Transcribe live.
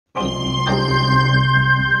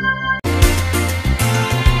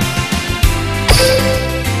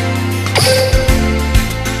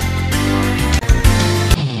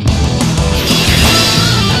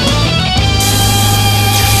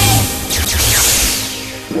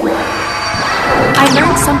I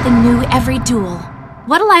learn something new every duel.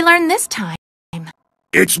 What'll I learn this time?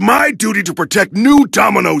 It's my duty to protect New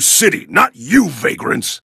Domino City, not you,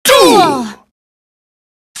 vagrants. Duel!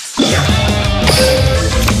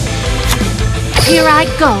 Here I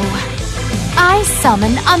go. I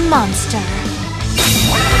summon a monster.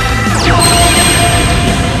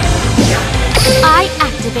 I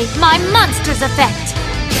activate my monster's effect.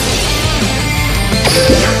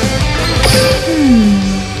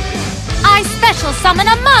 I special summon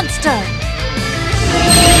a monster.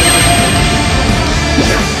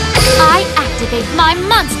 I activate my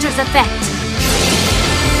monster's effect.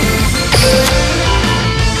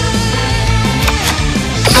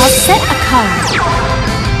 I'll set a card.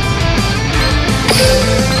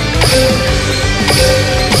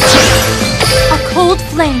 A cold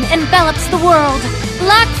flame envelops the world.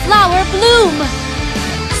 Black flower bloom.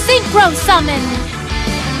 Synchro summon.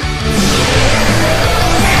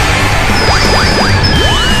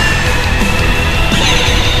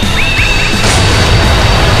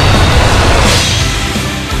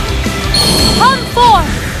 Come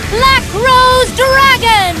forth, Black Rose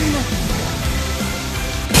Dragon!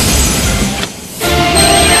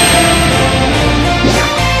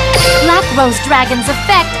 Black Rose Dragon's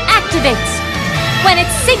effect activates. When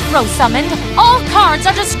it's synchro summoned, all cards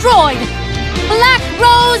are destroyed. Black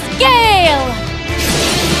Rose Gale!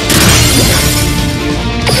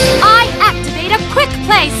 I activate a quick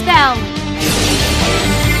play spell.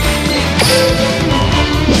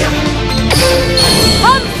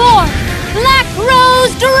 Come forth, Black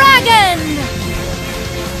Rose Dragon!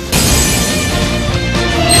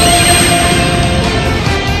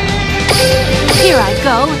 Here I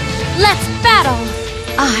go. Let's battle.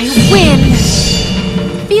 I win.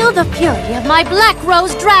 Feel the fury of my Black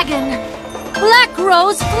Rose Dragon. Black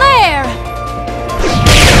Rose Flare!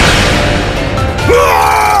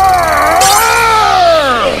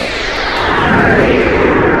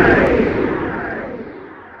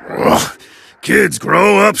 Ugh, kids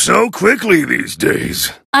grow up so quickly these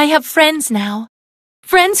days. I have friends now.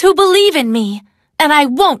 Friends who believe in me, and I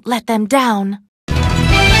won't let them down.